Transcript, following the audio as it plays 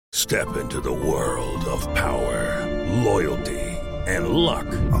Step into the world of power, loyalty, and luck.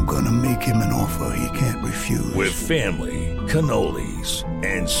 I'm gonna make him an offer he can't refuse. With family, cannolis,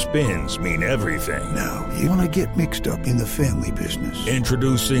 and spins mean everything. Now, you wanna get mixed up in the family business.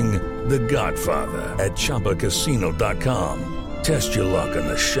 Introducing The Godfather at ChumbaCasino.com. Test your luck in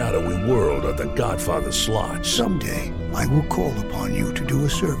the shadowy world of The Godfather slot. Someday, I will call upon you to do a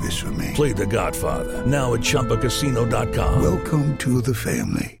service for me. Play The Godfather now at ChumbaCasino.com. Welcome to the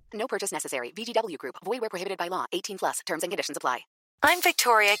family. No purchase necessary. VGW Group. Void where prohibited by law. 18 plus. Terms and conditions apply. I'm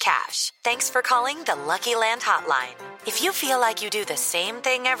Victoria Cash. Thanks for calling the Lucky Land Hotline. If you feel like you do the same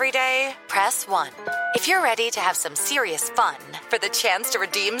thing every day, press 1. If you're ready to have some serious fun for the chance to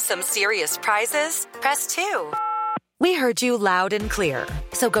redeem some serious prizes, press 2. We heard you loud and clear.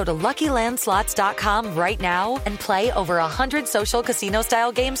 So go to LuckyLandSlots.com right now and play over 100 social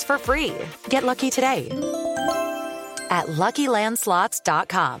casino-style games for free. Get lucky today at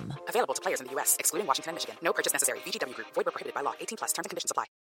LuckyLandSlots.com. Available to players in the U.S., excluding Washington and Michigan. No purchase necessary. VGW Group. Void where prohibited by law. 18 plus. Terms and conditions apply.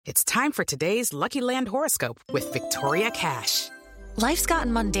 It's time for today's Lucky Land horoscope with Victoria Cash. Life's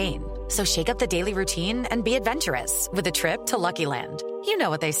gotten mundane, so shake up the daily routine and be adventurous with a trip to Lucky Land. You know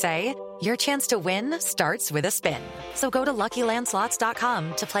what they say. Your chance to win starts with a spin. So go to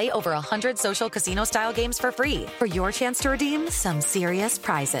LuckyLandSlots.com to play over 100 social casino-style games for free for your chance to redeem some serious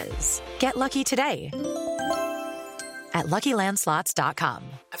prizes. Get lucky today at LuckyLandSlots.com.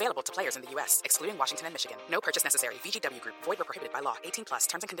 Available to players in the U.S., excluding Washington and Michigan. No purchase necessary. VGW Group. Void where prohibited by law. 18 plus.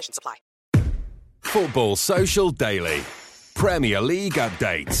 Terms and conditions apply. Football Social Daily. Premier League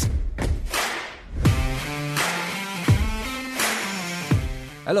update.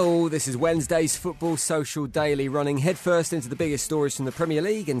 Hello, this is Wednesday's Football Social Daily, running headfirst into the biggest stories from the Premier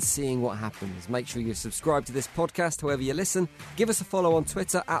League and seeing what happens. Make sure you subscribe to this podcast however you listen, give us a follow on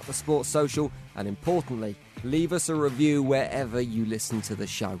Twitter at The Sports Social, and importantly, leave us a review wherever you listen to the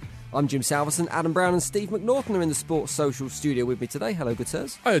show. I'm Jim Salverson. Adam Brown and Steve McNaughton are in the Sports Social studio with me today. Hello, good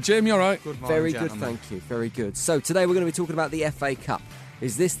sirs. Hiya, Jim, you all right? Good morning, very gentlemen. Good, thank you. Very good. So today we're going to be talking about the FA Cup.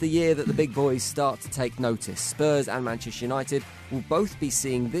 Is this the year that the big boys start to take notice? Spurs and Manchester United will both be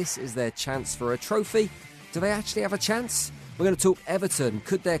seeing this as their chance for a trophy. Do they actually have a chance? We're going to talk Everton.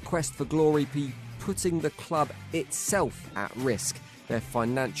 Could their quest for glory be putting the club itself at risk? Their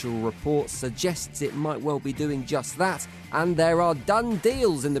financial report suggests it might well be doing just that. And there are done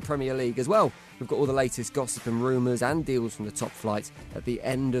deals in the Premier League as well. We've got all the latest gossip and rumours and deals from the top flight at the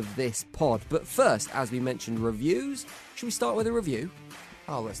end of this pod. But first, as we mentioned, reviews. Should we start with a review?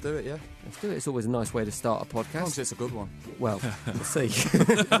 Oh, let's do it, yeah. Let's do it. It's always a nice way to start a podcast. As long as it's a good one. Well, we'll see.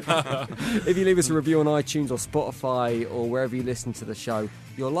 If you leave us a review on iTunes or Spotify or wherever you listen to the show,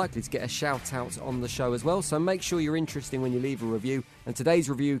 you're likely to get a shout-out on the show as well. So make sure you're interesting when you leave a review. And today's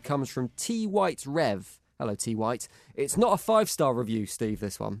review comes from T. White Rev. Hello, T. White. It's not a 5-star review, Steve,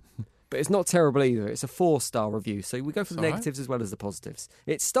 this one. But it's not terrible either. It's a 4-star review. So we go for the negatives as well as the positives.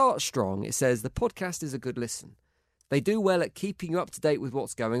 It starts strong. It says, the podcast is a good listen. They do well at keeping you up to date with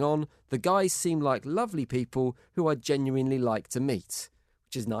what's going on. The guys seem like lovely people who I'd genuinely like to meet.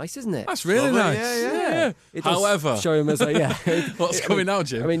 Which is nice, isn't it? That's really nice. Yeah. It However, show him as a what's coming now,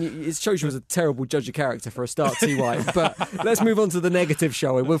 Jim? I mean, it shows you as a terrible judge of character for a start, T. White. But let's move on to the negative,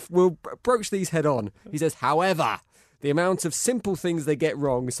 shall we? We'll approach these head on. He says, however, the amount of simple things they get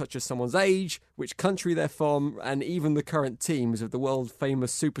wrong, such as someone's age, which country they're from, and even the current teams of the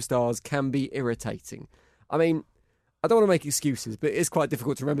world-famous superstars can be irritating. I mean, I don't want to make excuses, but it is quite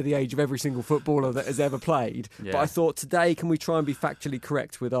difficult to remember the age of every single footballer that has ever played. Yeah. But I thought today, can we try and be factually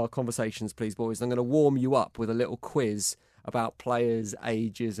correct with our conversations, please, boys? I'm going to warm you up with a little quiz about players'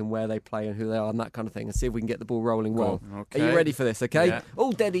 ages and where they play and who they are and that kind of thing, and see if we can get the ball rolling well. Okay. Are you ready for this, okay? Yeah.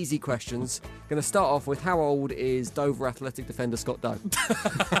 All dead easy questions. Going to start off with, how old is Dover Athletic defender Scott Doe?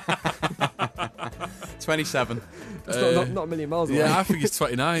 27. It's not a million miles away. Yeah, I think he's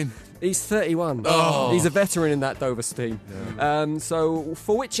 29. He's 31. Oh. He's a veteran in that Dover team. Yeah. So,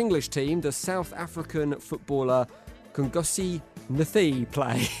 for which English team does South African footballer Kungosi Nathi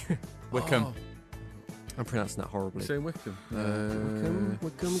play? Wickham. Oh. I'm pronouncing that horribly. Saying Wickham.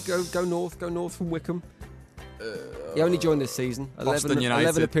 Wickham. Go north from Wickham. He only joined this season.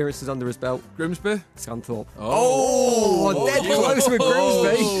 11 appearances under his belt. Grimsby? Scunthorpe. Dead close with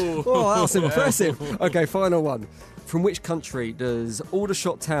Grimsby. Oh, that's impressive. Okay, final one. From which country does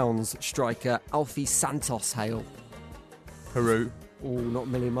Aldershot Town's striker Alfie Santos hail? Peru. Oh, not a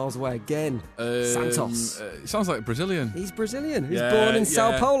million miles away again. Santos. Sounds like a Brazilian. He's Brazilian. He's born in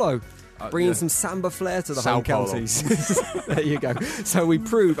Sao Paulo. Bringing some samba flair to the Sao home Paulo. counties. There you go. So we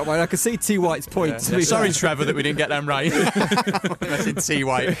proved. I mean, I could see T. White's point. to be Sorry, fair. Trevor, that we didn't get them right. That's in T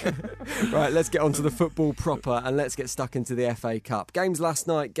White. Right, let's get on to the football proper and let's get stuck into the FA Cup. Games last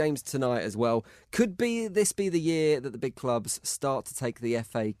night, games tonight as well. Could this be the year that the big clubs start to take the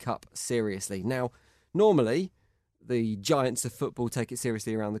FA Cup seriously? Now, normally, the giants of football take it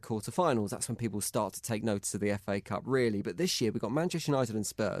seriously around the quarterfinals. That's when people start to take notice of the FA Cup, really. But this year, we've got Manchester United and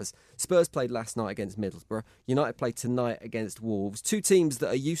Spurs. Spurs played last night against Middlesbrough. United played tonight against Wolves. Two teams that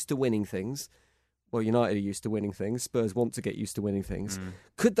are used to winning things. Well, United are used to winning things. Spurs want to get used to winning things.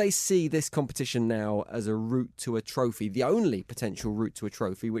 Could they see this competition now as a route to a trophy, the only potential route to a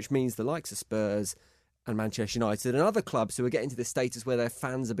trophy, which means the likes of Spurs and Manchester United and other clubs who are getting to this status where their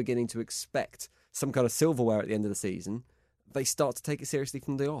fans are beginning to expect some kind of silverware at the end of the season, they start to take it seriously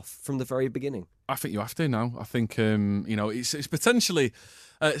from the very beginning? I think you have to now. I think it's potentially,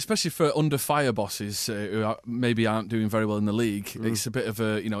 especially for under fire bosses who maybe aren't doing very well in the league. It's a bit of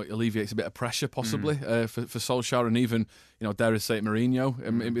it alleviates a bit of pressure possibly for Solskjaer and even dare I say it,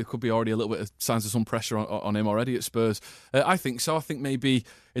 Mourinho. It could be already a little bit of signs of some pressure on him already at Spurs. I think so. I think maybe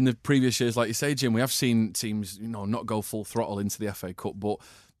in the previous years, like you say, Jim, we have seen teams not go full throttle into the FA Cup, but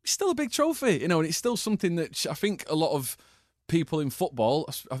it's still a big trophy, and it's still something that I think a lot of people in football,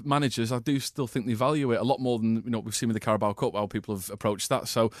 managers, I do still think they value it a lot more than we've seen with the Carabao Cup, how people have approached that.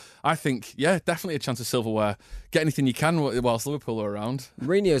 So I think, definitely a chance of silverware. Get anything you can whilst Liverpool are around.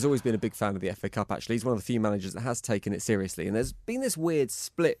 Mourinho has always been a big fan of the FA Cup, actually. He's one of the few managers that has taken it seriously. And there's been this weird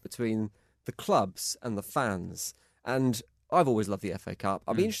split between the clubs and the fans. And I've always loved the FA Cup.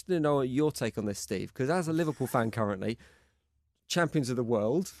 I'd be interested to know your take on this, Steve, because as a Liverpool fan currently, champions of the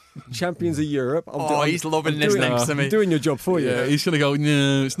world, champions of Europe. He's loving this next to me. I'm doing your job for you. Yeah, he's going to go,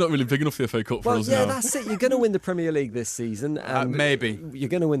 no, it's not really big enough for the FA Cup for us now. That's it. You're going to win the Premier League this season. Maybe. You're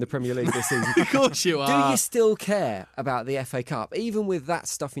going to win the Premier League this season. Of course you are. Do you still care about the FA Cup? Even with that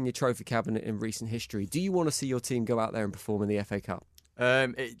stuff in your trophy cabinet in recent history, do you want to see your team go out there and perform in the FA Cup?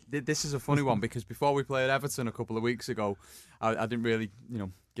 This is a funny one because before we played Everton a couple of weeks ago, I didn't really,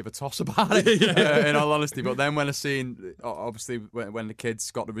 give a toss about it, in all honesty. But then when I seen, obviously, when the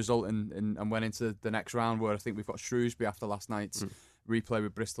kids got the result and went into the next round, where I think we've got Shrewsbury after last night's replay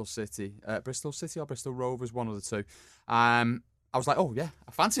with Bristol City. Bristol City or Bristol Rovers, one of the two. I was like, oh yeah,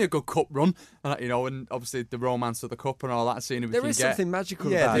 I fancy a good cup run, and obviously the romance of the cup and all that. Seeing if we there can is get something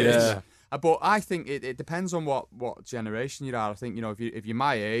magical yeah, about there it. is. But I think it depends on what generation you are. I think if you're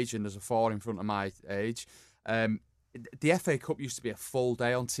my age and there's a 4 in front of my age, the FA Cup used to be a full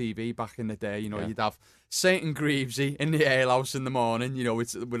day on TV back in the day. You'd have Saint and Greavesy in the alehouse in the morning,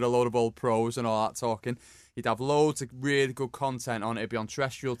 with a load of old pros and all that talking. You'd have loads of really good content on it. It'd be on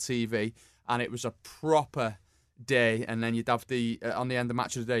terrestrial TV, and it was a proper day. And then you'd have on the end of the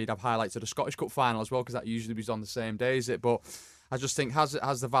match of the day, you'd have highlights of the Scottish Cup final as well, because that usually was on the same day as it. But I just think, has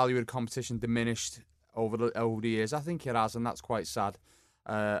the value of the competition diminished over the years? I think it has, and that's quite sad.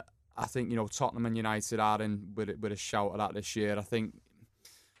 I think Tottenham and United are in with a shout at that this year. I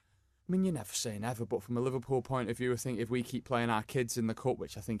mean, you never say never, but from a Liverpool point of view, I think if we keep playing our kids in the cup,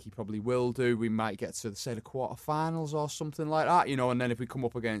 which I think he probably will do, we might get to say the quarterfinals or something like that. And then if we come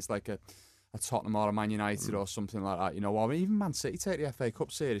up against like a Tottenham or a Man United or something like that, or even Man City take the FA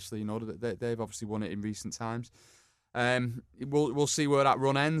Cup seriously. They've obviously won it in recent times. We'll see where that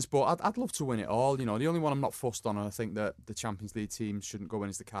run ends, but I'd love to win it all. The only one I'm not fussed on, and I think that the Champions League team shouldn't go in,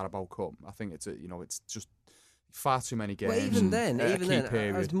 is the Carabao Cup. I think it's just far too many games. Well, even then,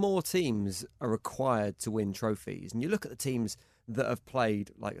 period. as more teams are required to win trophies, and you look at the teams that have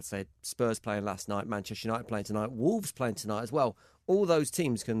played, like I said, Spurs playing last night, Manchester United playing tonight, Wolves playing tonight as well. All those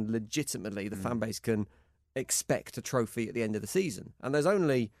teams can legitimately, the fan base can expect a trophy at the end of the season, and there's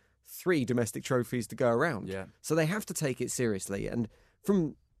only 3 domestic trophies to go around. Yeah. So they have to take it seriously. And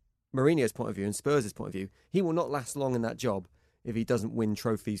from Mourinho's point of view and Spurs' point of view, he will not last long in that job if he doesn't win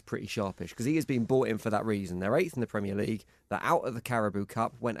trophies pretty sharpish, because he has been brought in for that reason. They're 8th in the Premier League. They're out of the Carabao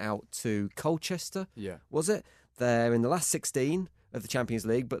Cup, went out to Colchester, was it? They're in the last 16 of the Champions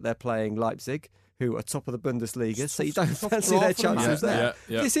League, but they're playing Leipzig, who are top of the Bundesliga, so you don't fancy their chances there.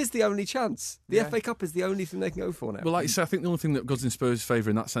 Yeah. This is the only chance. The FA Cup is the only thing they can go for now. Well, like you said, I think the only thing that goes in Spurs' favour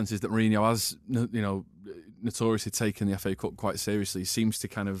in that sense is that Mourinho has, notoriously taken the FA Cup quite seriously. He seems to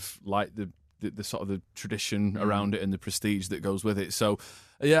kind of like the sort of the tradition around it and the prestige that goes with it. So,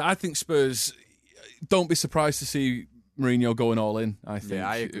 I think Spurs, don't be surprised to see Mourinho going all in. I think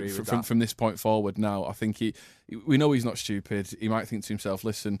I agree with that. From this point forward. Now, I think we know he's not stupid. He might think to himself,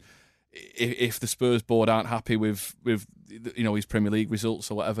 listen, if the Spurs board aren't happy with his Premier League results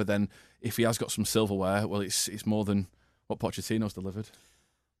or whatever, then if he has got some silverware, well, it's more than what Pochettino's delivered.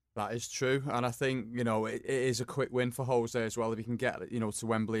 That is true, and I think, you know, it is a quick win for Jose as well. If he can get, you know, to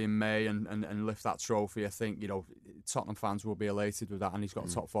Wembley in May and lift that trophy, I think, you know, Tottenham fans will be elated with that, and he's got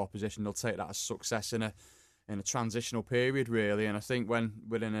a top 4 position. They'll take that as success in a transitional period, really. And I think when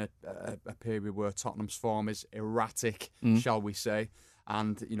we're in a period where Tottenham's form is erratic, shall we say,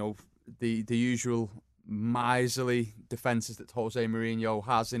 and, you know, the usual miserly defences that Jose Mourinho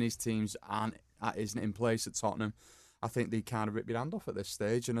has in his teams isn't in place at Tottenham, I think they kind of rip your hand off at this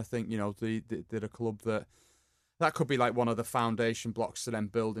stage. And I think, you know, they're a club that could be like one of the foundation blocks to then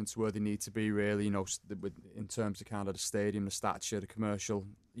build into where they need to be, really, you know, in terms of kind of the stadium, the stature, the commercial,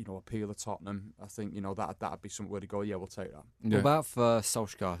 you know, appeal of Tottenham. I think, you know, that'd be somewhere to go. Yeah, we'll take that. Yeah. What about for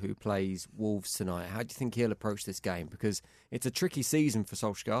Solskjaer, who plays Wolves tonight? How do you think he'll approach this game? Because it's a tricky season for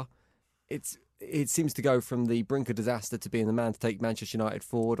Solskjaer. It seems to go from the brink of disaster to being the man to take Manchester United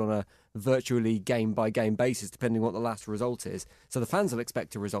forward on a virtually game-by-game basis, depending on what the last result is. So the fans will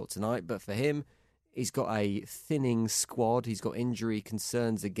expect a result tonight, but for him, he's got a thinning squad. He's got injury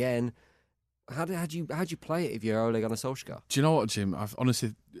concerns again. How do you play it if you're Ole Gunnar Solskjaer? Do you know what, Jim?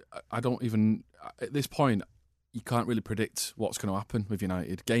 I don't even... At this point, you can't really predict what's going to happen with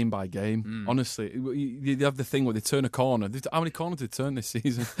United, game by game. Honestly, you have the thing where they turn a corner. How many corners did they turn this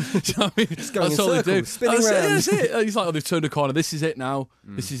season? Do you know what I mean? Just going that's in all circles, they do. spinning round. That's it. It's like, they've turned a corner. This is it now.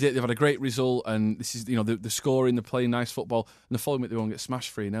 This is it. They've had a great result, and this is, you know, the scoring, they're playing nice football, and the following week they won't get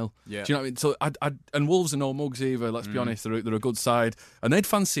smashed 3-0. Yeah. Do you know what I mean? So and Wolves are no mugs either. Let's be honest, they're a good side, and they'd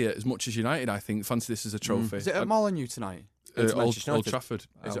fancy it as much as United. I think fancy this as a trophy. Is it at Molineux tonight? Old Trafford.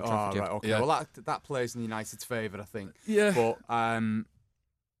 Is it? Trafford, right, okay. Yeah. Well, that plays in United's favour, I think. Yeah. But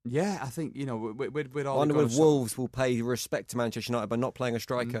yeah, I think, you know, we'd all. I wonder if Wolves will pay respect to Manchester United by not playing a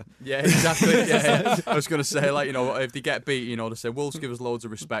striker. Yeah, exactly. Yeah. I was going to say, like, you know, if they get beat, you know, they say Wolves give us loads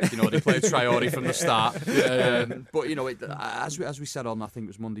of respect. You know, they played Traore from the start. But, you know, as we said on, I think it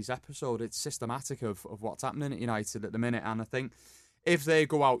was Monday's episode, it's systematic of what's happening at United at the minute. And I think if they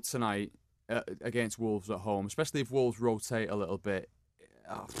go out tonight against Wolves at home, especially if Wolves rotate a little bit,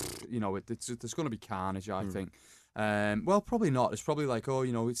 you know, there's going to be carnage, I think. Well, probably not. It's probably like, oh,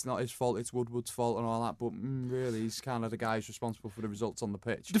 you know, it's not his fault, it's Woodward's fault and all that. But really, he's kind of the guy who's responsible for the results on the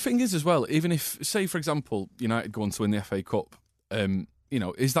pitch. The thing is, as well, even if, say, for example, United go on to win the FA Cup, you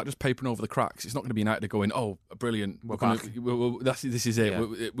know, is that just papering over the cracks? It's not going to be United going, oh, brilliant, this is it. Yeah.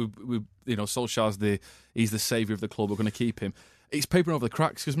 We you know, Solskjaer's he's the saviour of the club. We're going to keep him. It's papering over the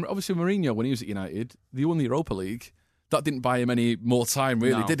cracks because obviously Mourinho, when he was at United, they won the Europa League. That didn't buy him any more time,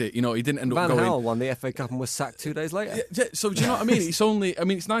 really, did it? You know, he didn't end up going. Van Gaal won the FA Cup and was sacked 2 days later. Yeah, so do you know what I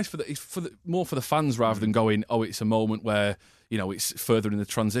mean? It's nice for more for the fans rather than going, oh, it's a moment where, you know, it's further in the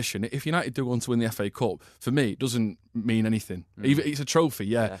transition. If United do want to win the FA Cup, for me, it doesn't mean anything. It's a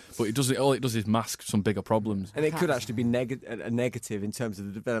trophy, but it doesn't. All it does is mask some bigger problems. And it could actually be a negative in terms of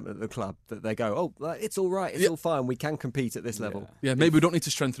the development of the club, that they go, oh, it's all right, it's all fine, we can compete at this level. Yeah, maybe we don't need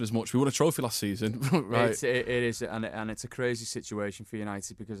to strengthen as much. We won a trophy last season, right? It is, and it's a crazy situation for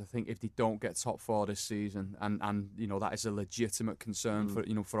United, because I think if they don't get top 4 this season, and you know, that is a legitimate concern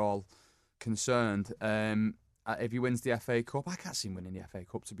for all concerned. If he wins the FA Cup, I can't see him winning the FA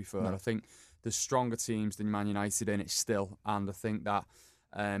Cup, to be fair. I think there's stronger teams than Man United in it still, and I think that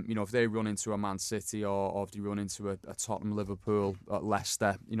you know, if they run into a Man City or if they run into a Tottenham, Liverpool,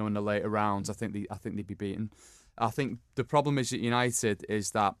 Leicester, you know, in the later rounds, I think they'd be beaten. I think the problem is at United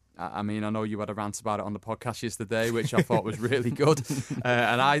is that, I mean, I know you had a rant about it on the podcast yesterday, which I thought was really good,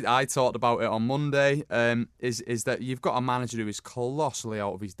 and I talked about it on Monday. Is that you've got a manager who is colossally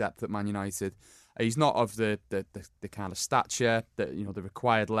out of his depth at Man United. He's not of the kind of stature, the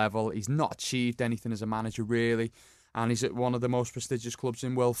required level. He's not achieved anything as a manager, really, and he's at one of the most prestigious clubs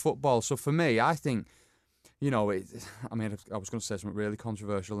in world football. So for me, I think, you know, I was going to say something really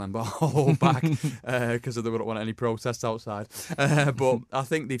controversial then, but I'll hold back because they wouldn't want any protests outside. But I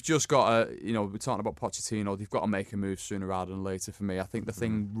think they've just got to, you know, we're talking about Pochettino, they've got to make a move sooner rather than later for me. I think the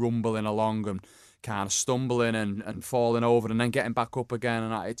thing rumbling along and kind of stumbling and falling over and then getting back up again,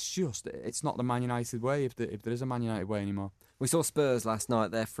 and it's not the Man United way, if there is a Man United way anymore. We saw Spurs last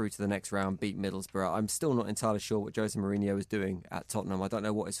night. They're through to the next round, beat Middlesbrough. I'm still not entirely sure what Jose Mourinho is doing at Tottenham. I don't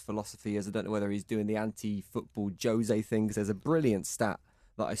know what his philosophy is. I don't know whether he's doing the anti-football Jose thing, because there's a brilliant stat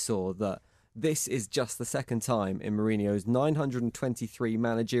that I saw that this is just the second time in Mourinho's 923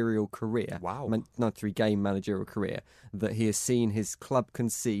 managerial career, 93 game managerial career, that he has seen his club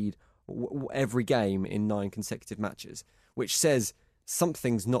concede every game in 9 consecutive matches, which says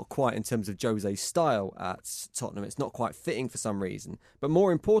something's not quite in terms of Jose's style at Tottenham. It's not quite fitting for some reason. But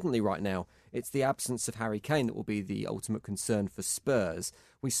more importantly right now, it's the absence of Harry Kane that will be the ultimate concern for Spurs.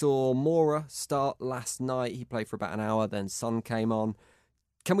 We saw Moura start last night. He played for about an hour, then Son came on.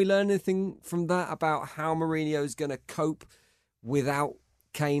 can we learn anything from that about how Mourinho's going to cope without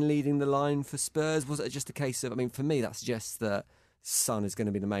Kane leading the line for Spurs? Was it just a case of, I mean, for me, that suggests that Son is going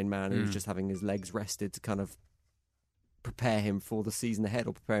to be the main man who's just having his legs rested to kind of prepare him for the season ahead,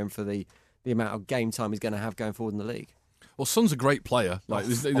 or prepare him for the amount of game time he's going to have going forward in the league? Well, Son's a great player.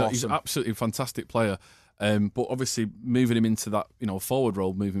 He's an absolutely fantastic player. But obviously, moving him into that forward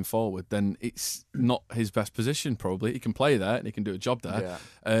role moving forward, then it's not his best position. Probably he can play there and he can do a job there.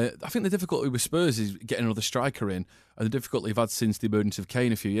 Yeah. I think the difficulty with Spurs is getting another striker in, and the difficulty they've had since the emergence of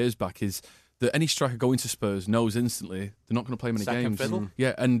Kane a few years back is that any striker going to Spurs knows instantly they're not going to play many games. Fiddle.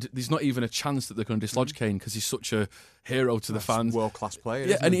 Yeah, and there's not even a chance that they're going to dislodge Kane because he's such a hero to the fans. World-class player.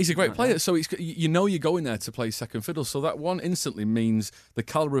 Yeah, and he's a great player. So you're going there to play second fiddle. So that one instantly means the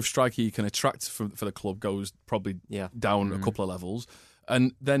calibre of striker you can attract for the club goes probably down a couple of levels.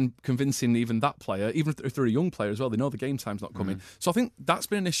 And then convincing even that player, even if they're a young player as well, they know the game time's not coming. So I think that's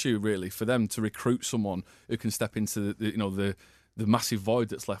been an issue really for them to recruit someone who can step into the massive void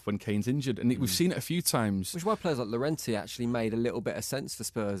that's left when Kane's injured. And we've seen it a few times. Which is why players like Llorente actually made a little bit of sense for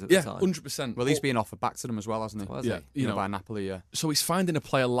Spurs at the time. 100%. Well, he's been offered back to them as well, hasn't he? By Napoli, So he's finding a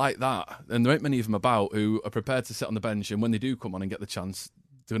player like that, and there ain't many of them about, who are prepared to sit on the bench, and when they do come on and get the chance,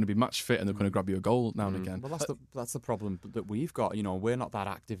 they're going to be match fit and they're going to grab you a goal now and again. Well, that's the problem that we've got. We're not that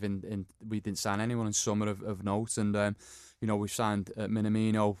active in we didn't sign anyone in summer of note, and we've signed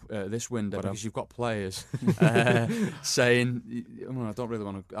Minamino this window because you've got players saying, I don't really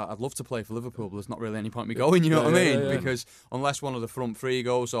want to. I'd love to play for Liverpool, but there's not really any point in me going. You know what I mean? Yeah. Because unless one of the front three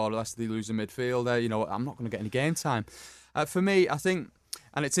goes, or unless they lose a midfielder, I'm not going to get any game time. For me, I think,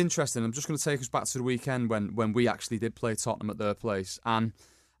 and it's interesting. I'm just going to take us back to the weekend when we actually did play Tottenham at their place, and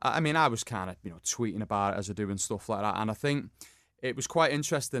I mean, I was kind of tweeting about it as I do and stuff like that, and I think it was quite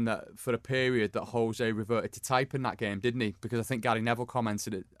interesting that for a period that Jose reverted to type in that game, didn't he? Because I think Gary Neville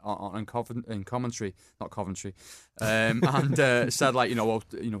commented it in commentary, not Coventry, and said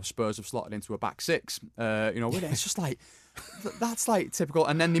Spurs have slotted into a back six. It's just like that's like typical.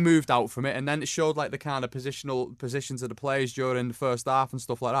 And then they moved out from it, and then it showed like the kind of positions of the players during the first half and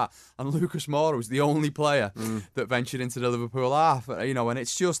stuff like that. And Lucas Moura was the only player that ventured into the Liverpool half. And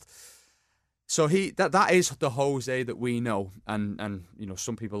it's just. So that is the Jose that we know, and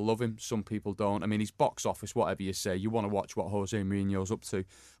some people love him, some people don't. I mean, he's box office, whatever you say. You want to watch what Jose Mourinho's up to,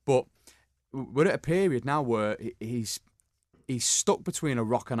 but we're at a period now where he's stuck between a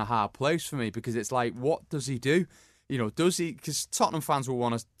rock and a hard place for me, because it's like, what does he do? Does he? Because Tottenham fans will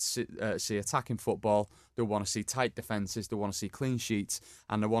want to see attacking football. They'll want to see tight defences. They want to see clean sheets,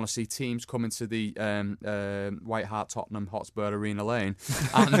 and they want to see teams come into the White Hart Tottenham Hotspur Arena Lane,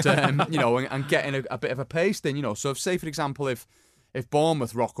 and and getting a bit of a pace. Then So, say for example, if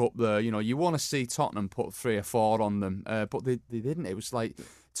Bournemouth rock up there, you want to see Tottenham put 3 or 4 on them, but they didn't. It was like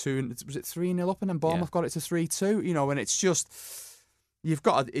 3-0 up, and then Bournemouth got it to 3-2. And it's just. You've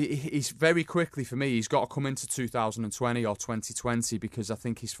got he's very quickly, for me, he's got to come into 2020 or 2020, because I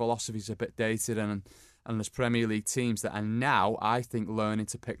think his philosophy is a bit dated, and there's Premier League teams that are now, I think, learning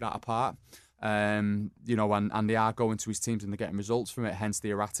to pick that apart. And they are going to his teams and they're getting results from it, hence the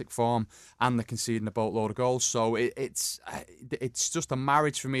erratic form, and they're conceding a boatload of goals. So it's just a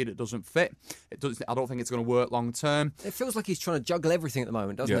marriage for me that doesn't fit. I don't think it's going to work long term. It feels like he's trying to juggle everything at the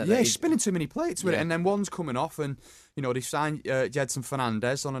moment, doesn't it? Yeah, he's spinning too many plates with it, and then one's coming off, and they signed Jedson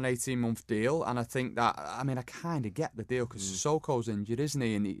Fernandez on an 18-month deal, and I think that, I kind of get the deal because Sissoko's injured, isn't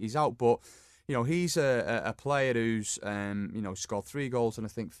he, and he's out, but. He's a player who's scored 3 goals in I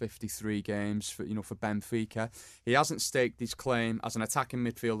think 53 games for Benfica. He hasn't staked his claim as an attacking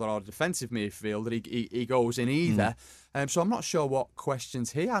midfielder or a defensive midfielder. He goes in either. So I'm not sure what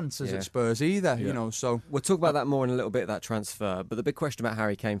questions he answers at Spurs either. So we'll talk about that more in a little bit, that transfer. But the big question about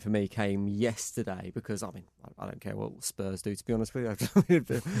Harry Kane for me came yesterday, because I don't care what Spurs do, to be honest with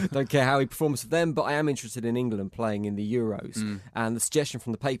you. I don't care how he performs for them, but I am interested in England playing in the Euros. And the suggestion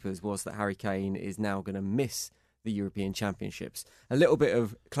from the papers was that Harry Kane is now going to miss the European Championships. A little bit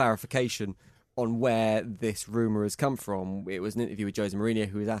of clarification on where this rumour has come from. It was an interview with Jose Mourinho,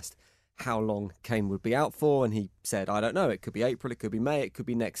 who was asked how long Kane would be out for, and he said, I don't know, it could be April, it could be May, it could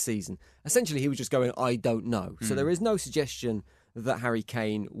be next season. Essentially, he was just going, I don't know. So there is no suggestion that Harry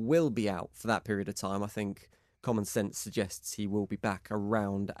Kane will be out for that period of time. I think common sense suggests he will be back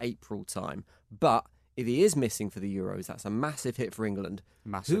around April time. But if he is missing for the Euros, that's a massive hit for England.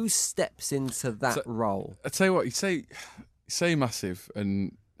 Massive. Who steps into that role? I tell you what, you say massive,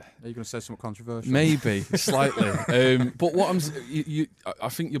 and are you going to say something controversial? Maybe slightly, but what I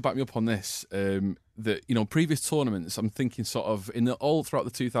think you'll back me up on this. That previous tournaments, I'm thinking sort of all throughout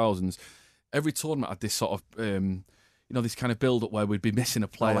the 2000s, every tournament had this sort of this kind of build-up where we'd be missing a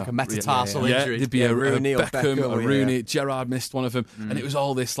player. like a metatarsal injury. There'd be a Rooney or Beckham, a Beckham, Rooney, Gerrard missed one of them, and it was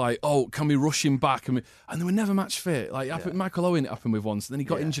all this like, oh, can we rush him back? And they were never match fit. Like Michael Owen, it happened with once, and then he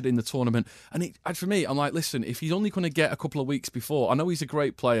got injured in the tournament. And for me, I'm like, listen, if he's only going to get a couple of weeks before, I know he's a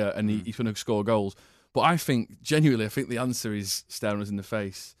great player and he's going to score goals, but I think the answer is staring us in the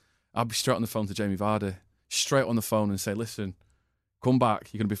face. I'd be straight on the phone to Jamie Vardy, straight on the phone, and say, listen, come back,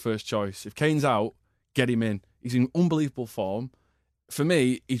 you're going to be first choice. If Kane's out, get him in. He's in unbelievable form. For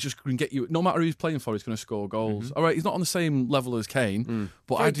me, he's just going to get you. No matter who he's playing for, he's going to score goals. All right, he's not on the same level as Kane,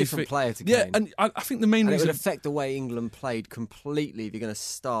 but Very I do different think player to Yeah, Kane. and I think the main And it reason would affect the way England played completely if you're going to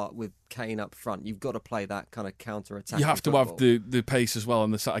start with Kane up front. You've got to play that kind of counter-attack. you have to have the pace as well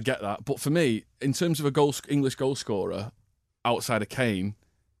on the side. I get that, but for me, in terms of English goal scorer outside of Kane,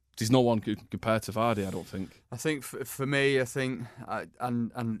 there's no one who can compare to Vardy. I don't think. I think for me,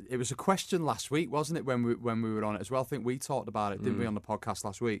 and it was a question last week, wasn't it, when we were on it as well? I think we talked about it, didn't we, on the podcast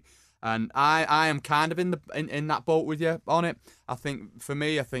last week? And I am kind of in that boat with you on it. I think for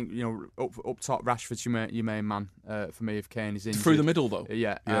me, up top, Rashford's your main man. For me, if Kane is injured Through the middle though.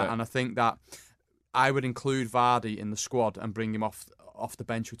 Yeah. And I think that I would include Vardy in the squad and bring him off the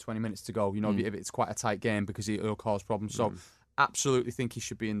bench with 20 minutes to go. If it's quite a tight game, because he'll cause problems. So. Absolutely think he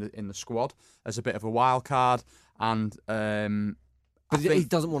should be in the squad as a bit of a wild card, and but he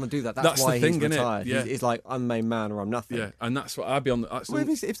doesn't want to do that. That's why the thing, he's retired. Yeah. He's like, I'm main man or I'm nothing. Yeah, and that's what I'd be on.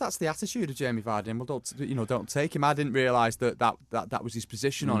 If that's the attitude of Jamie Vardy, well, don't take him. I didn't realise that was his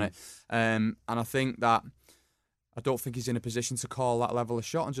position on it, and I think that. I don't think he's in a position to call that level of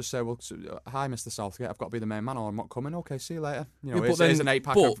shot and just say, well, hi, Mr. Southgate, I've got to be the main man or I'm not coming. Okay, see you later. Here's an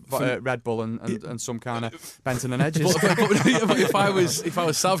 8-pack of Red Bull and some kind of Benton and Edges. But if I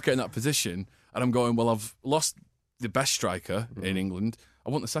was Southgate in that position and I'm going, well, I've lost the best striker in England, I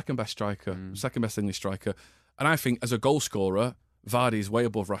want the second best striker, second best English striker. And I think as a goal scorer, Vardy is way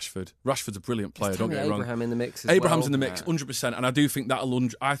above Rashford. Rashford's a brilliant player, don't get me wrong. Abraham in the mix as Abraham's well. in the mix, 100%, and I do think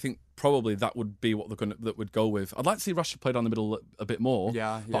I think probably that would be what that would go with. I'd like to see Rashford play down the middle a bit more,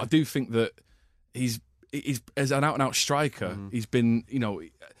 but I do think that he's as an out-and-out striker, he's been,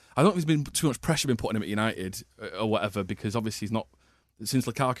 I don't think there's been too much pressure been put on him at United or whatever, because obviously he's not. Since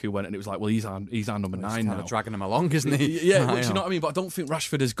Lukaku went, and it was like, well, he's our number 9 now, dragging him along, isn't he? Yeah, which, you know what I mean. But I don't think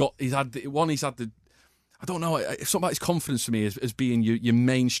Rashford he's had the. I don't know. It's something about his confidence for me as being your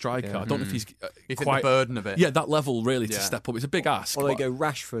main striker. I don't know if he's quite the burden of it. Yeah, that level really to step up. It's a big ask. Or they go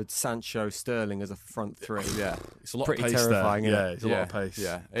Rashford, Sancho, Sterling as a front three. Yeah, it's a lot pretty of pace terrifying. There. Isn't Yeah, it? it's a lot of pace.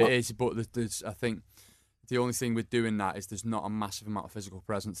 Yeah, it is. But I think the only thing with doing that is there's not a massive amount of physical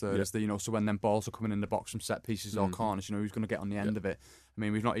presence there. Is there, so when them balls are coming in the box from set pieces or corners, who's going to get on the end of it? I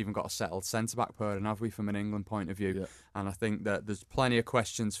mean, we've not even got a settled centre-back pairing, have we, from an England point of view? Yeah. And I think that there's plenty of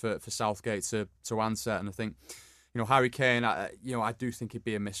questions for Southgate to answer. And I think, Harry Kane, I do think he'd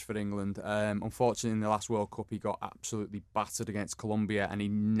be a miss for England. Unfortunately, in the last World Cup, he got absolutely battered against Colombia, and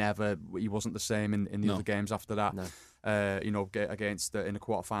he wasn't the same in the other games after that. No. Against in the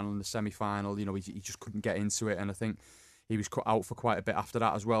quarter-final and the semi-final, he just couldn't get into it, and I think he was cut out for quite a bit after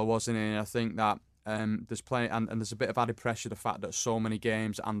that as well, wasn't he? And I think that there's plenty, and there's a bit of added pressure, the fact that so many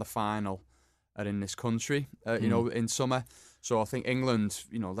games and the final are in this country, in summer. So I think England,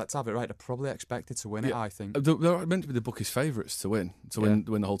 let's have it right, they're probably expected to win it, I think. They're meant to be the bookies' favourites to win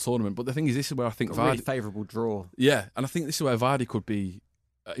the whole tournament. But the thing is, this is where I think Vardy... really favourable draw. Yeah, and I think this is where Vardy could be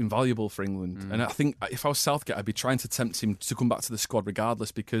invaluable for England. And I think if I was Southgate, I'd be trying to tempt him to come back to the squad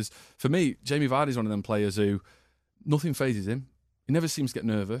regardless, because for me, Jamie Vardy's one of them players who nothing phases him. He never seems to get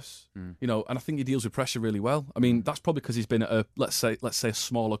nervous, and I think he deals with pressure really well. I mean, that's probably because he's been at let's say a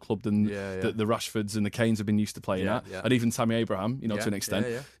smaller club than the Rashfords and the Kanes have been used to playing at, and even Tammy Abraham, to an extent.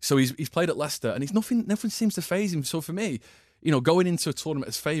 So he's played at Leicester, and nothing seems to faze him. So for me, going into a tournament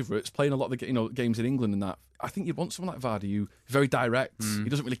as favourites, playing a lot of the games in England and that, I think you'd want someone like Vardy who's very direct. He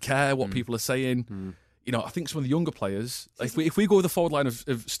doesn't really care what people are saying. I think some of the younger players, if we go with the forward line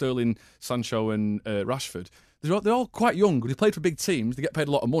of Sterling, Sancho, and Rashford. They're all quite young. They played for big teams. They get paid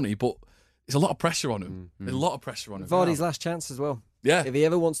a lot of money, but there's a lot of pressure on them. There's a lot of pressure on them. Vardy's last chance as well. Yeah. If he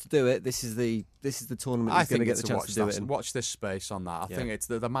ever wants to do it, this is the tournament he's going to get the chance to do it in. Watch this space on that. I think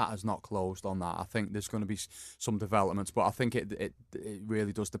the matter's not closed on that. I think there's going to be some developments, but I think it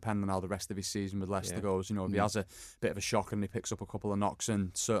really does depend on how the rest of his season with Leicester goes. If he has a bit of a shock and he picks up a couple of knocks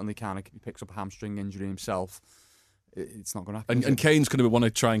and certainly he picks up a hamstring injury himself, it's not going to happen. And Kane's going to want to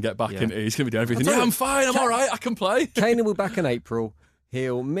try and get back into it. He's going to be doing everything. I'm fine. I'm all right. I can play. Kane will be back in April.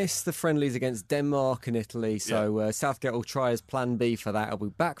 He'll miss the friendlies against Denmark and Italy, so Southgate will try his plan B for that. He'll be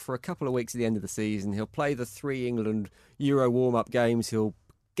back for a couple of weeks at the end of the season. He'll play the 3 England Euro warm-up games. He'll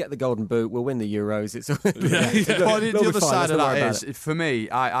get the Golden Boot. We'll win the Euros. It's Well, the other side of that is, for me,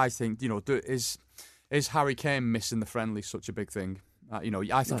 I think, is Harry Kane missing the friendly such a big thing?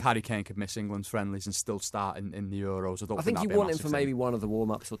 I think Harry Kane could miss England's friendlies and still start in the Euros. I think you want him for maybe one of the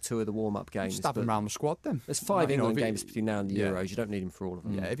warm-ups or two of the warm-up games. Just have him round the squad then. There's 5 England games between now and the Euros. You don't need him for all of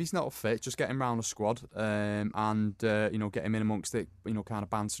them. Yeah, if he's not fit, just get him round the squad and get him in amongst it, kind of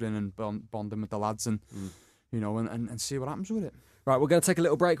bantering and bonding with the lads and see what happens with it. Right, we're going to take a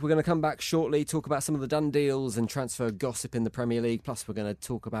little break. We're going to come back shortly, talk about some of the done deals and transfer gossip in the Premier League. Plus, we're going to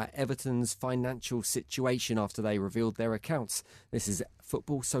talk about Everton's financial situation after they revealed their accounts. This is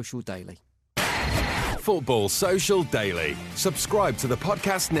Football Social Daily. Football Social Daily. Subscribe to the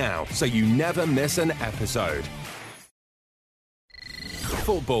podcast now so you never miss an episode.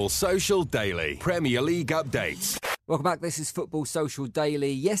 Football Social Daily. Premier League updates. Welcome back. This is Football Social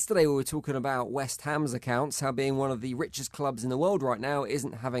Daily. Yesterday we were talking about West Ham's accounts, how being one of the richest clubs in the world right now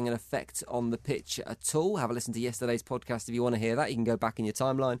isn't having an effect on the pitch at all. Have a listen to yesterday's podcast if you want to hear that. You can go back in your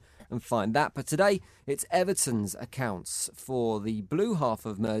timeline and find that. But today it's Everton's accounts for the blue half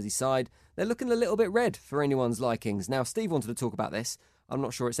of Merseyside. They're looking a little bit red for anyone's likings. Now, Steve wanted to talk about this. I'm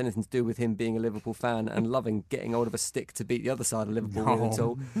not sure it's anything to do with him being a Liverpool fan and loving getting hold of a stick to beat the other side of Liverpool with at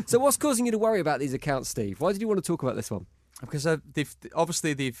all. So what's causing you to worry about these accounts, Steve? Why did you want to talk about this one? Because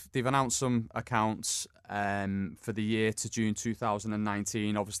they've announced some accounts for the year to June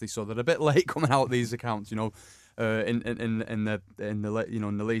 2019. Obviously, so they're a bit late coming out these accounts. In the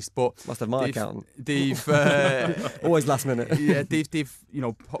least, but must have my accountant. They've always last minute. Yeah, they've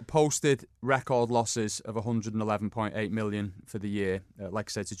posted record losses of 111.8 million for the year. Like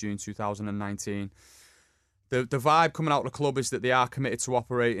I said, to June 2019. The vibe coming out of the club is that they are committed to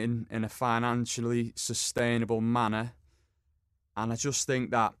operating in a financially sustainable manner, and I just think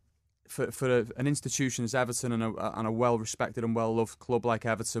that for an institution as Everton and a well-respected and well-loved club like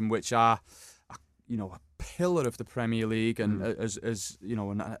Everton, which are a pillar of the Premier League and as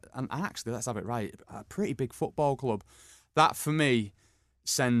and actually, let's have it right, a pretty big football club, that for me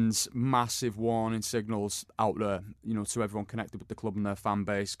sends massive warning signals out there, to everyone connected with the club and their fan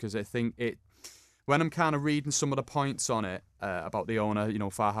base, because I think when I'm kind of reading some of the points on it about the owner,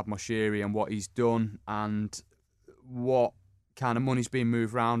 Farhad Moshiri, and what he's done and what kind of money's being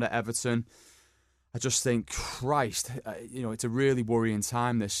moved around at Everton, I just think, Christ, it's a really worrying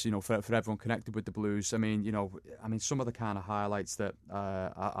time. This, for everyone connected with the Blues. I mean, some of the kind of highlights that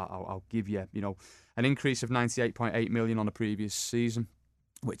I'll give you. An increase of 98.8 million on the previous season,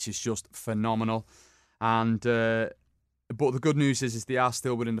 which is just phenomenal. And but the good news is they are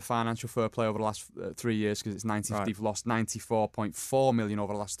still within the financial fair play over the last 3 years, because they've lost 94.4 million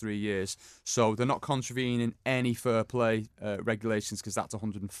over the last 3 years. So they're not contravening any fair play regulations, because that's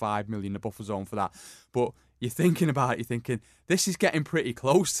 105 million, the buffer zone for that. But you're thinking about it, you're thinking, this is getting pretty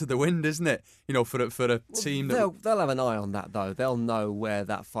close to the wind, isn't it? For a team that... They'll have an eye on that, though. They'll know where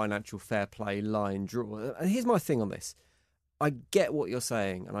that financial fair play line draws. And here's my thing on this. I get what you're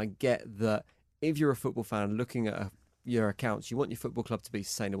saying, and I get that if you're a football fan looking at your accounts, you want your football club to be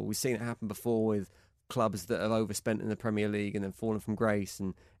sustainable. We've seen it happen before with clubs that have overspent in the Premier League and then fallen from grace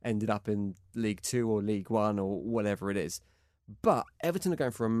and ended up in League 2 or League 1 or whatever it is. But Everton are going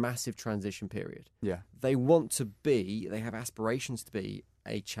through a massive transition period. Yeah. They have aspirations to be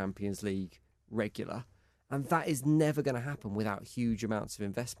a Champions League regular, and that is never going to happen without huge amounts of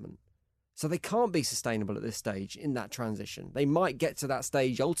investment. So they can't be sustainable at this stage in that transition. They might get to that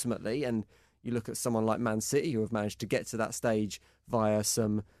stage ultimately, and you look at someone like Man City, who have managed to get to that stage via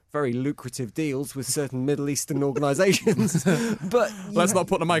some very lucrative deals with certain Middle Eastern organisations. But let's not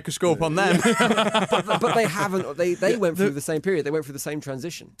put the microscope on them. but they haven't. They went through the same period. They went through the same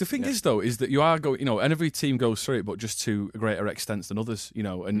transition. The thing is, though, is that you are going, and every team goes through it, but just to a greater extent than others,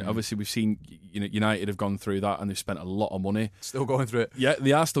 and obviously we've seen, United have gone through that and they've spent a lot of money. Still going through it. Yeah,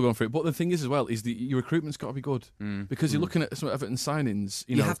 they are still going through it. But the thing is, as well, is that your recruitment's got to be good, because you're looking at some Everton signings.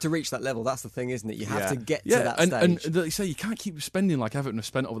 You have to reach that level. That's the thing, isn't it? You have to get to that stage. And they say you can't keep spending like Everton have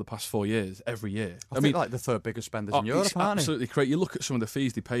spent over the past 4 years. Every year. I mean, like the third biggest spenders in Europe, aren't they? Absolutely correct. You look at some of the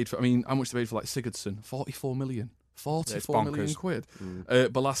fees they paid for. I mean, how much they paid for like Sigurdsson? 44 million. 44 million quid.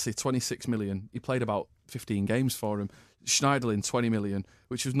 Balassi, 26 million. He played about 15 games for him. Schneiderlin, 20 million,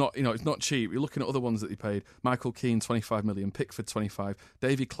 which was not, it's not cheap. You're looking at other ones that he paid. Michael Keane, 25 million. Pickford, 25.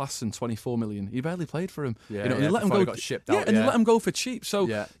 Davy Klaassen, 24 million. He barely played for him. And they let him go. He got shipped out. And they let him go for cheap. So,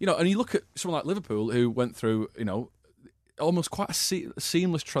 and you look at someone like Liverpool, who went through, almost quite a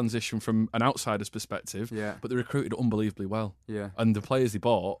seamless transition from an outsider's perspective, but they recruited unbelievably well. Yeah. And the players they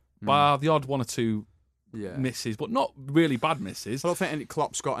bought, bar the odd one or two misses, but not really bad misses. I don't think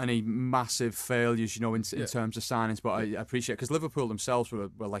Klopp's got any massive failures, in terms of signings, but I appreciate, because Liverpool themselves were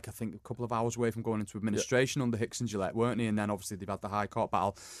like, I think, a couple of hours away from going into administration under Hicks and Gillette, weren't they? And then obviously they've had the High Court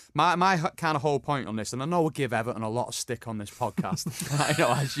battle. My kind of whole point on this, and I know we'll give Everton a lot of stick on this podcast, I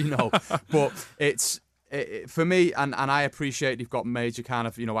know, as you know, but for me, and I appreciate they've got major kind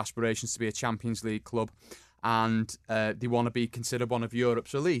of, aspirations to be a Champions League club. And they want to be considered one of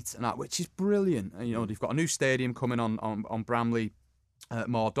Europe's elite, and which is brilliant. And, they've got a new stadium coming on Bramley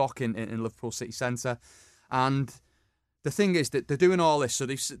Moor Dock in Liverpool City Centre, and the thing is that they're doing all this. So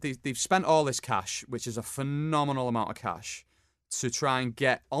they've spent all this cash, which is a phenomenal amount of cash, to try and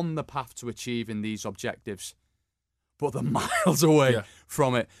get on the path to achieving these objectives. But they're miles away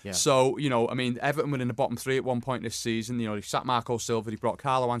from it. Yeah. So, Everton were in the bottom three at one point this season. They sacked Marco Silva, they brought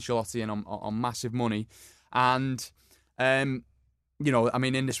Carlo Ancelotti in on massive money. And, in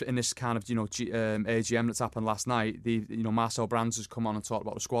this kind of, AGM that's happened last night, Marcel Brands has come on and talked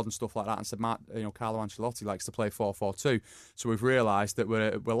about the squad and stuff like that and said, Carlo Ancelotti likes to play 4-4-2. So we've realised that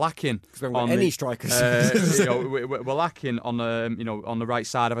we're lacking on any strikers. we're lacking on the right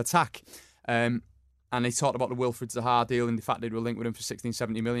side of attack. And he talked about the Wilfried Zaha deal and the fact that they were linked with him for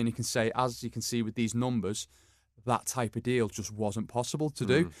 16-17 million. You can say, as you can see with these numbers, that type of deal just wasn't possible to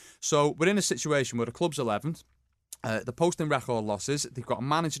do. So we're in a situation where the club's 11th. They're posting record losses. They've got a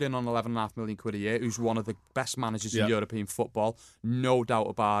manager in on £11.5 million a year, who's one of the best managers in European football, no doubt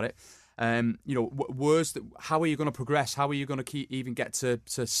about it. How are you going to progress? How are you going to even get to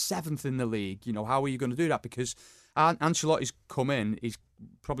 7th in the league? How are you going to do that? Because Ancelotti's come in, he's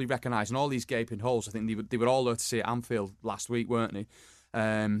probably recognising all these gaping holes. I think they were all there to see at Anfield last week, weren't they?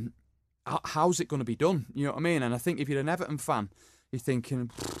 How's it going to be done? You know what I mean? And I think if you're an Everton fan, you're thinking,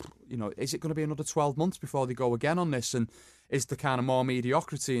 is it going to be another 12 months before they go again on this? And is the kind of more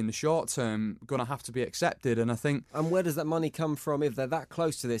mediocrity in the short term going to have to be accepted? And I think... And where does that money come from if they're that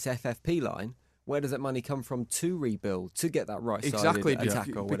close to this FFP line? Where does that money come from to rebuild, to get that right-sided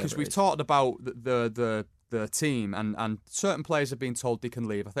attack or whatever? Because we've talked about the team and certain players have been told they can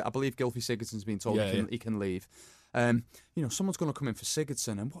leave. I believe Gylfi Sigurdsson's been told he can leave. Someone's going to come in for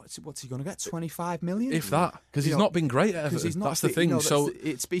Sigurdsson, and what's he going to get? 25 million, if that, because he's not been great at Everton. That's the thing.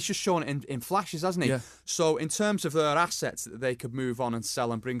 He's just shown it in flashes, hasn't he? Yeah. So in terms of their assets that they could move on and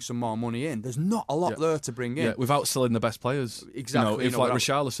sell and bring some more money in, there's not a lot there to bring in. Yeah, without selling the best players. Exactly. If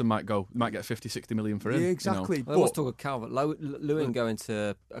Richarlison might get 50-60 million for him. Yeah, exactly. Well, there was talk of Calvert-Lewin going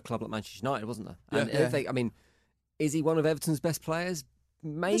to a club like Manchester United, wasn't there? And is he one of Everton's best players?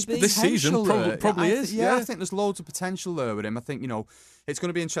 Maybe this season probably is. I think there's loads of potential there with him. I think it's going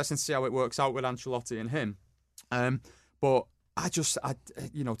to be interesting to see how it works out with Ancelotti and him. But I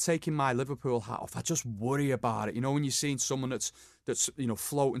taking my Liverpool hat off, I just worry about it. When you're seeing someone that's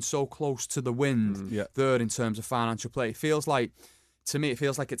floating so close to the wind there in terms of financial play, to me, it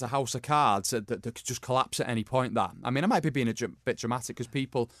feels like it's a house of cards that could just collapse at any point. I might be being a bit dramatic because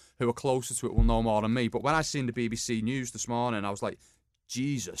people who are closer to it will know more than me. But when I seen the BBC News this morning, I was like,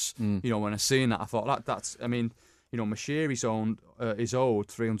 Jesus, when I seen that, I thought that's. Mashiri's is owed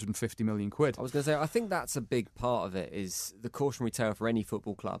 350 million quid. I was going to say, I think that's a big part of it, is the cautionary tale for any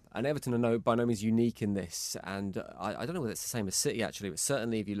football club. And Everton are by no means unique in this. And I don't know whether it's the same as City, actually, but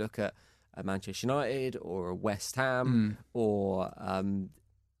certainly if you look at a Manchester United or a West Ham or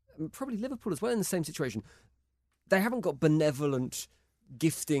probably Liverpool as well in the same situation, they haven't got benevolent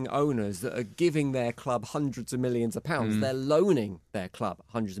gifting owners that are giving their club hundreds of millions of pounds. They're loaning their club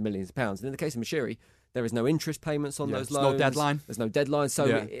hundreds of millions of pounds. And in the case of Mashiri, there is no interest payments on those loans. There's no deadline. So,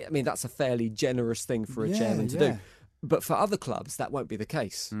 that's a fairly generous thing for a chairman to do. But for other clubs, that won't be the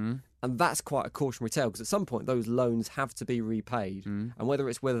case. And that's quite a cautionary tale, because at some point, those loans have to be repaid. And whether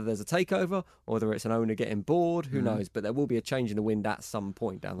there's a takeover or whether it's an owner getting bored, who knows? But there will be a change in the wind at some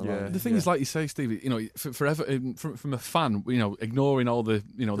point down the line. The thing is, like you say, Steve, for Everton, from a fan, ignoring all the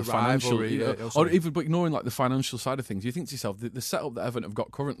financial, or even ignoring like the financial side of things, you think to yourself, the setup that Everton have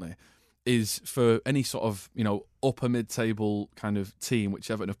got currently is for any sort of upper mid-table kind of team,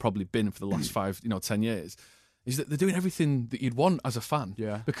 which Everton have probably been for the last 10 years. Is that they're doing everything that you'd want as a fan,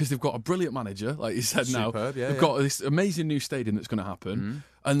 because they've got a brilliant manager, like you said. They've got this amazing new stadium that's going to happen,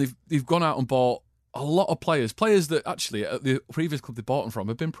 and they've gone out and bought a lot of players that actually at the previous club they bought them from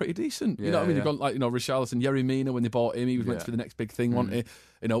have been pretty decent. You know what I mean? They've got Richarlison, Yerry Mina, when they bought him, he was meant to be the next big thing, wasn't he?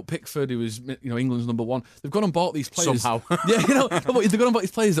 Pickford, who was England's number one. They've gone and bought these players somehow. They've gone and bought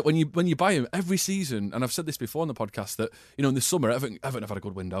these players that when you buy them every season, and I've said this before on the podcast, that in the summer Everton have had a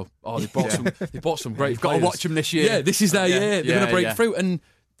good window. They bought some great. You've got to watch them this year. Yeah, this is their year. They're going to break through. And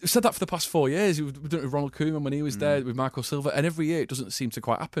we've said that for the past 4 years. We've done it with Ronald Koeman when he was there, with Marco Silva, and every year it doesn't seem to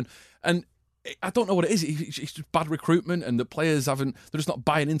quite happen. And I don't know what it is. It's just bad recruitment, and the players they're just not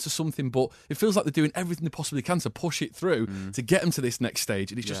buying into something. But it feels like they're doing everything they possibly can to push it through to get them to this next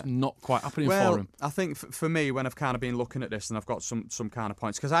stage, and it's just not quite happening for them. I think for me, when I've kind of been looking at this, and I've got some kind of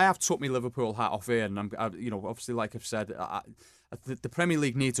points, because I have took my Liverpool hat off here, and obviously, like I've said, the Premier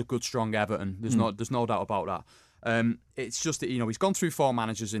League needs a good, strong Everton. There's no doubt about that. It's just that he's gone through 4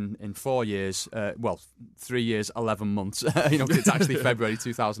 managers in 4 years. 3 years, 11 months. It's actually February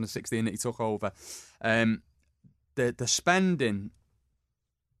 2016 that he took over. The spending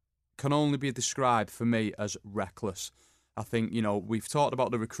can only be described for me as reckless. I think we've talked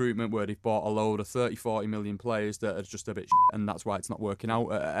about the recruitment where they've bought a load of 30-40 million players that are just a bit and that's why it's not working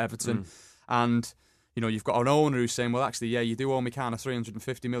out at Everton. And you've got an owner who's saying, well, actually, yeah, you do owe me kind of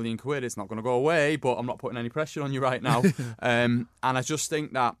 350 million quid. It's not going to go away, but I'm not putting any pressure on you right now. And I just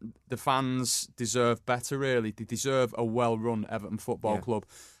think that the fans deserve better, really. They deserve a well-run Everton Football Club.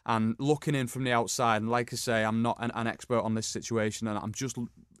 And looking in from the outside, and like I say, I'm not an expert on this situation, and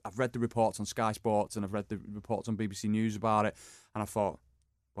I've read the reports on Sky Sports and I've read the reports on BBC News about it, and I thought,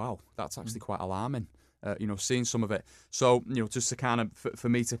 wow, that's actually quite alarming. Seeing some of it. So, just to kind of, for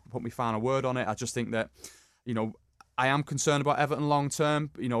me to put my final word on it, I just think that, I am concerned about Everton long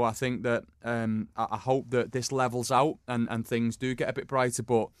term. I think that I hope that this levels out and things do get a bit brighter.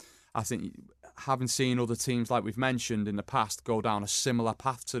 But I think having seen other teams like we've mentioned in the past go down a similar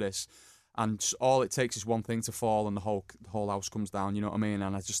path to this, and all it takes is one thing to fall and the whole house comes down. You know what I mean?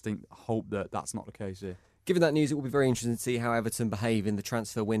 And I just hope that that's not the case here. Given that news, it will be very interesting to see how Everton behave in the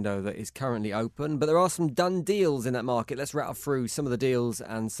transfer window that is currently open. But there are some done deals in that market. Let's rattle through some of the deals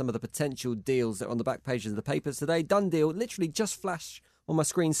and some of the potential deals that are on the back pages of the papers today. Done deal, literally just flashed on my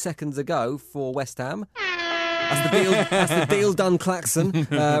screen seconds ago for West Ham. That's the deal done, Claxon.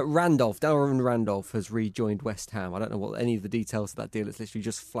 Darren Randolph has rejoined West Ham. I don't know what any of the details of that deal. It's literally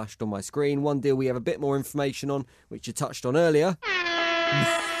just flashed on my screen. One deal we have a bit more information on, which you touched on earlier.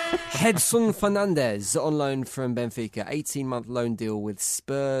 Hedson Fernandez on loan from Benfica, 18-month loan deal with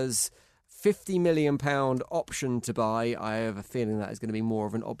Spurs, £50 million option to buy. I have a feeling that is going to be more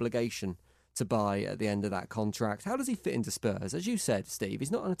of an obligation to buy at the end of that contract. How does he fit into Spurs? As you said, Steve,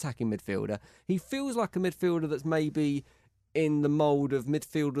 he's not an attacking midfielder. He feels like a midfielder that's maybe in the mould of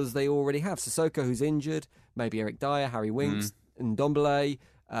midfielders they already have. Sissoko, who's injured, maybe Eric Dyer, Harry Winks, and Ndombele.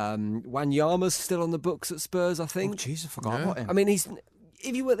 Wanyama's still on the books at Spurs, I think. Oh, jeez, I forgot about him. I mean,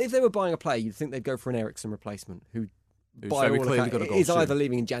 if they were buying a player, you'd think they'd go for an Eriksen replacement who's either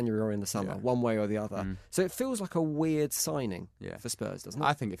leaving in January or in the summer, one way or the other. So it feels like a weird signing for Spurs, doesn't it?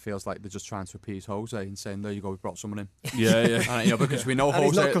 I think it feels like they're just trying to appease Jose and saying, there you go, we brought someone in. Yeah. Because we know Jose...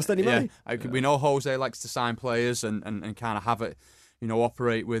 he's not cost any money. We know Jose likes to sign players and kind of have it,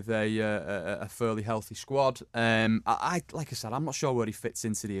 operate with a fairly healthy squad. Like I said, I'm not sure where he fits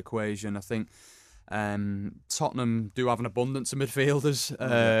into the equation. I think... Tottenham do have an abundance of midfielders.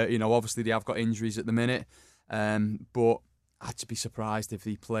 Obviously they have got injuries at the minute, but I'd be surprised if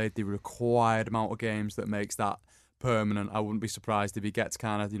he played the required amount of games that makes that permanent. I wouldn't be surprised if he gets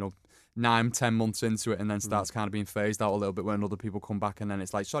kind of 9-10 months into it and then starts kind of being phased out a little bit when other people come back, and then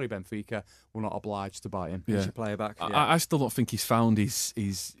it's like, sorry Benfica, we're not obliged to buy him. You should play back. I still don't think he's found his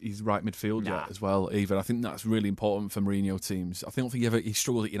right midfield yet as well either. I think that's really important for Mourinho teams. I don't think he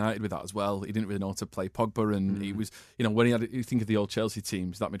struggled at United with that as well. He didn't really know how to play Pogba, and he was, when you think of the old Chelsea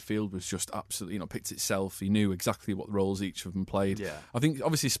teams, that midfield was just absolutely, picked itself. He knew exactly what roles each of them played. I think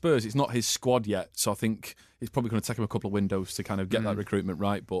obviously Spurs, it's not his squad yet, so I think it's probably going to take him a couple of windows to kind of get that recruitment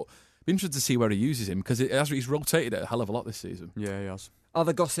right, but be interested to see where he uses him, because he's rotated it a hell of a lot this season. Yeah, he has.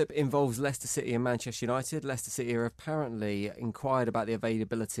 Other gossip involves Leicester City and Manchester United. Leicester City are apparently inquired about the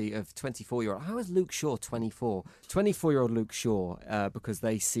availability of 24-year-old... How is Luke Shaw 24? 24-year-old Luke Shaw, because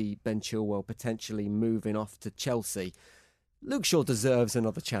they see Ben Chilwell potentially moving off to Chelsea. Luke Shaw deserves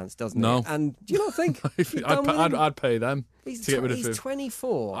another chance, doesn't he? No. And do you not think... I'd pay them to get rid of him. He's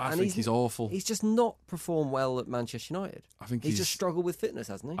 24. I think he's awful. He's just not performed well at Manchester United. I think he's just struggled with fitness,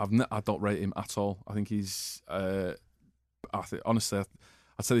 hasn't he? I don't rate him at all. I think he's... honestly,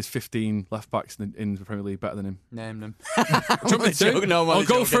 I'd say there's 15 left-backs in the Premier League better than him. Name them. I'll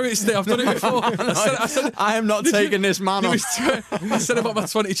go through it, Steve. I've done it before. I am not taking this man on. I said about my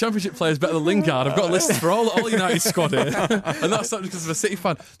 20 Championship players better than Lingard. I've got a list for all United squad here. And that's not because I'm a City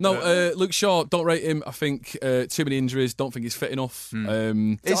fan. No, Luke Shaw, don't rate him. I think too many injuries. Don't think he's fit enough.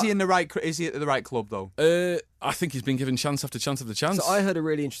 Is he at the right club, though? I think he's been given chance after chance after chance. So I heard a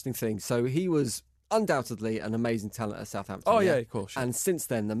really interesting thing. So he was... undoubtedly an amazing talent at Southampton. Oh, yeah, of course. And since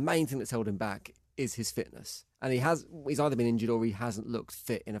then, the main thing that's held him back is his fitness. And he's either been injured or he hasn't looked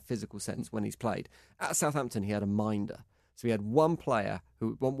fit in a physical sense when he's played. At Southampton, he had a minder. So he had one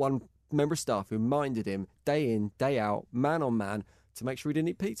member of staff who minded him day in, day out, man on man, to make sure he didn't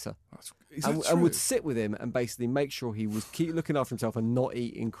eat pizza. And would sit with him and basically make sure he was keep looking after himself and not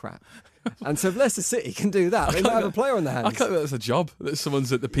eating crap. And so if Leicester City can do that, they might have a player on their hands. I can't think that's a job, that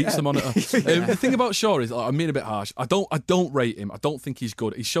someone's at the pizza monitor. The thing about Shaw is, I'm being a bit harsh. I don't rate him. I don't think he's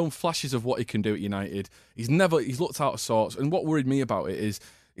good. He's shown flashes of what he can do at United. He's looked out of sorts. And what worried me about it is,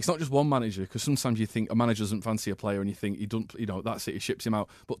 it's not just one manager, because sometimes you think a manager doesn't fancy a player and you think that's it, he ships him out.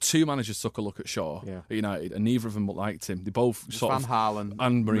 But two managers took a look at Shaw at United and neither of them liked him. They both Van Halen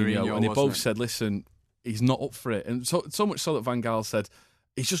and Mourinho, and they both said, listen, he's not up for it. And so much so that Van Gaal said,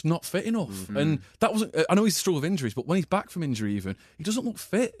 he's just not fit enough. Mm-hmm. And that wasn't, I know he's struggled with injuries, but when he's back from injury even, he doesn't look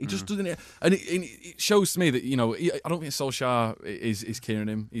fit. He just doesn't, and it shows to me that, I don't think Solskjaer is carrying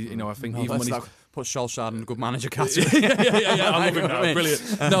him. I think even when he's... Put Solskjaer in a good manager category. yeah, I love him now.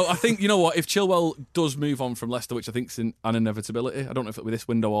 Brilliant. No, I think, you know what, if Chilwell does move on from Leicester, which I think is an inevitability, I don't know if it'll be this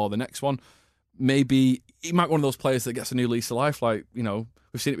window or the next one, maybe he might be one of those players that gets a new lease of life, like,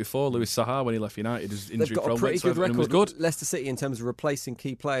 we've seen it before. Louis Saha, when he left United, his injury They've got a pretty good record. Leicester City, in terms of replacing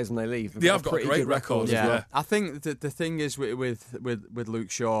key players when they leave. They've got a great record. Yeah. As well. I think the thing is with Luke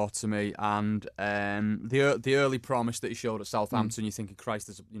Shaw, to me, and the early promise that he showed at Southampton, you're thinking, Christ,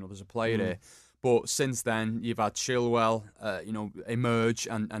 there's a player here. But since then, you've had Chilwell, emerge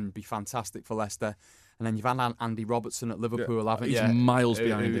and be fantastic for Leicester. And then you've had Andy Robertson at Liverpool, haven't you? He's miles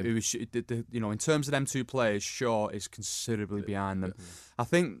behind him. In terms of them two players, Shaw is considerably behind them. I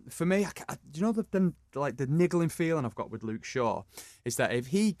think, for me, the niggling feeling I've got with Luke Shaw is that if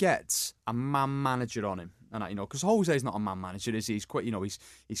he gets a man manager on him, and because Jose's not a man manager, is he? He's quite,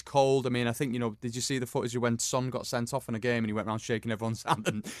 he's cold. I mean, I think, did you see the footage when Son got sent off in a game and he went around shaking everyone's hand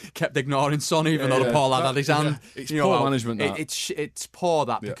and kept ignoring Son, even though the poor lad had his hand? It's poor management. It's poor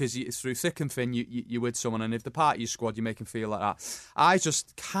because it's through thick and thin you're with someone, and if the part of your squad you make him feel like that, I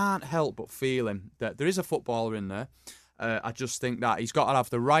just can't help but feeling that there is a footballer in there. I just think that he's got to have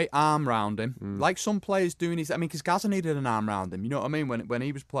the right arm round him, like some players do. Because Gaza needed an arm round him. You know what I mean? When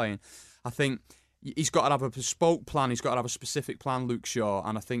he was playing, I think he's got to have a bespoke plan. He's got to have a specific plan, Luke Shaw.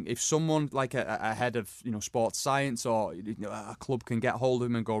 And I think if someone like a head of sports science or a club can get hold of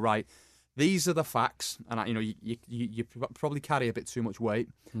him and go, right, these are the facts, and you probably carry a bit too much weight,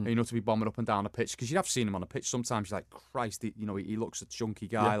 to be bombing up and down the pitch, because you have seen him on the pitch. Sometimes you're like, Christ, he looks a chunky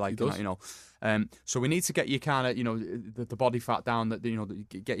guy, so we need to get you kind of the body fat down, that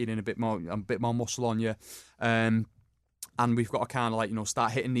get you in a bit more muscle on you. And we've got to kind of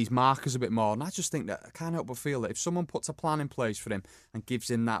start hitting these markers a bit more. And I just think that I can't help but feel that if someone puts a plan in place for him and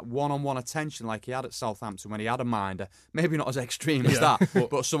gives him that one-on-one attention like he had at Southampton when he had a minder, maybe not as extreme as that,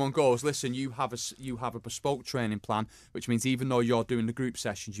 but someone goes, listen, you have a bespoke training plan, which means even though you're doing the group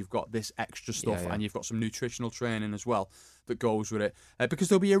sessions, you've got this extra stuff and you've got some nutritional training as well that goes with it, because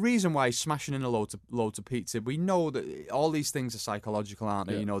there'll be a reason why he's smashing in loads of pizza. We know that all these things are psychological, aren't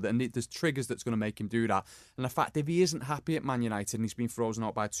they? And there's triggers that's going to make him do that. And the fact, if he isn't happy at Man United and he's been frozen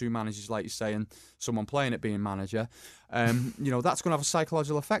out by two managers, like you say, and someone playing at being manager, that's going to have a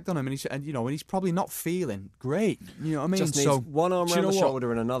psychological effect on him, and he's probably not feeling great. You know what I mean? Just needs one arm around the shoulder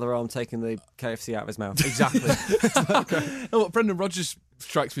and another arm taking the KFC out of his mouth. Exactly. Brendan Rodgers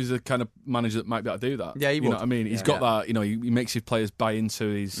strikes me as a kind of manager that might be able to do that. Yeah, he would. You know what I mean? He's got that, he makes his players buy into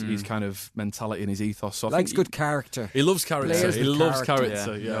his kind of mentality and his ethos. So I think good character. He loves character. He loves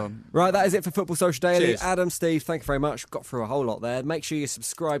character, yeah. Right, that is it for Football Social Daily. Cheers. Adam, Steve, thank you very much. Got through a whole lot there. Make sure you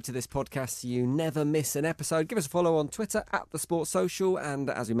subscribe to this podcast so you never miss an episode. Give us a follow on Twitter @TheSportsSocial, and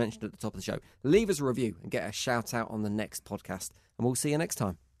as we mentioned at the top of the show, leave us a review and get a shout out on the next podcast. And we'll see you next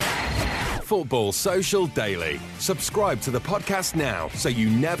time. Football Social Daily. Subscribe to the podcast now so you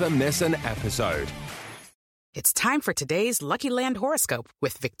never miss an episode. It's time for today's Lucky Land horoscope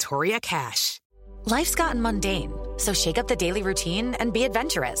with Victoria Cash. Life's gotten mundane, so shake up the daily routine and be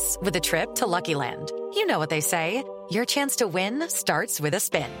adventurous with a trip to Lucky Land. You know what they say, your chance to win starts with a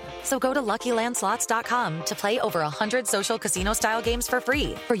spin. So go to LuckyLandSlots.com to play over 100 social casino-style games for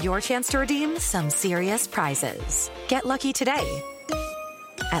free for your chance to redeem some serious prizes. Get lucky today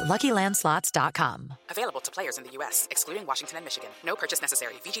at LuckyLandSlots.com. Available to players in the U.S., excluding Washington and Michigan. No purchase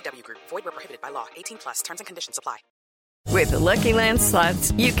necessary. VGW Group. Void where prohibited by law. 18+. Terms and conditions apply. With the Lucky Land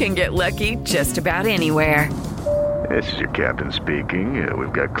Slots, you can get lucky just about anywhere. This is your captain speaking.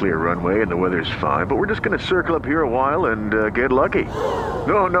 We've got clear runway and the weather's fine, but we're just going to circle up here a while and get lucky.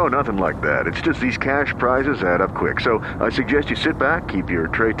 No, nothing like that. It's just these cash prizes add up quick. So I suggest you sit back, keep your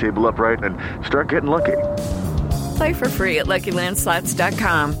tray table upright, and start getting lucky. Play for free at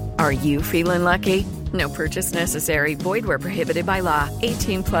LuckyLandSlots.com. Are you feeling lucky? No purchase necessary. Void where prohibited by law.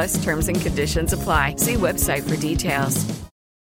 18+ terms and conditions apply. See website for details.